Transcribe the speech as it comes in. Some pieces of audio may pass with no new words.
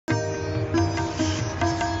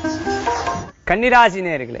கன்னிராசி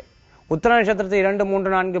நேயர்களே, உத்தர நட்சத்திரத்தில் 2,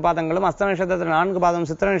 3, 4 பாதங்களும், அஸ்த நட்சத்திரத்தில் 4 பாதம்,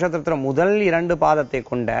 சித்திர நட்சத்திரத்தில் முதல் 2 பாதத்தை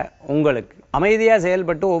கொண்ட உங்களுக்கு அமைதியா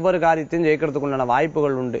செயல்பட்டு ஒவ்வொரு காரியத்தையும் ஜெயிக்கிறதுக்குண்டான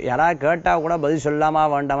வாய்ப்புகள் உண்டு. யாராவது கேட்டா கூட பதில் சொல்லாமா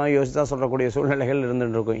வேண்டாமா யோசிச்சா சொல்லக்கூடிய சூழ்நிலைகள்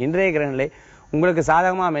இருந்துட்டு இருக்கும். இன்றைய கிரகநிலை உங்களுக்கு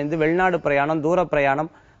சாதகமா அமைந்து வெளிநாடு பிரயாணம், தூர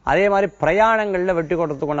பிரயாணம், அதே மாதிரி பிரயாணங்கள்ல வெற்றி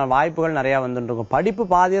கொடுறதுக்கான வாய்ப்புகள் நிறைய வந்துட்டு இருக்கும். படிப்பு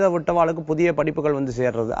பாதியில விட்டவாளுக்கு புதிய படிப்புகள் வந்து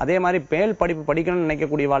சேர்றது. அதே மாதிரி மேல் படிப்பு படிக்கணும்னு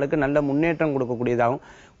நினைக்கக்கூடியவாளுக்கு நல்ல முன்னேற்றம் கொடுக்கக்கூடியதாகவும்,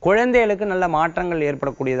 குழந்தைகளுக்கு நல்ல மாற்றங்கள்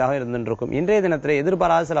ஏற்படக்கூடியதாக இருந்துட்டு இருக்கும். இன்றைய தினத்துல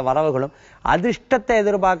எதிர்பாராத சில வரவுகளும், அதிர்ஷ்டத்தை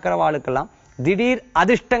எதிர்பார்க்கிற வாளுக்கெல்லாம் திடீர்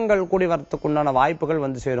அதிர்ஷ்டங்கள் கூடி வரத்துக்குண்டான வாய்ப்புகள்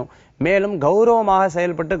வந்து சேரும். மேலும் கௌரவமாக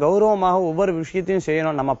செயல்பட்டு கௌரவமாக ஒவ்வொரு விஷயத்தையும்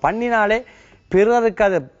செய்யணும். நம்ம பண்ணினாலே பிறருக்கு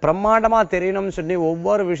அது பிரம்மாண்டமா தெரியணும்னு சொல்லி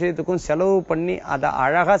ஒவ்வொரு விஷயத்துக்கும் செலவு பண்ணி அதை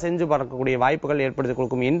அழகா செஞ்சு பார்க்கக்கூடிய வாய்ப்புகள் ஏற்படுத்தி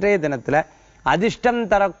கொடுக்கும். இன்றைய தினத்துல அதிர்ஷ்டம்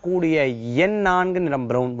தரக்கூடிய எண் 4 நிறம்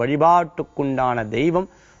பிரவுன். வழிபாட்டுக்குண்டான தெய்வம்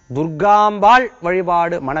துர்காம்பாள்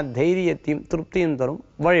வழிபாடு மன தைரியத்தையும் திருப்தியும் தரும்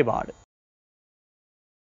வழிபாடு.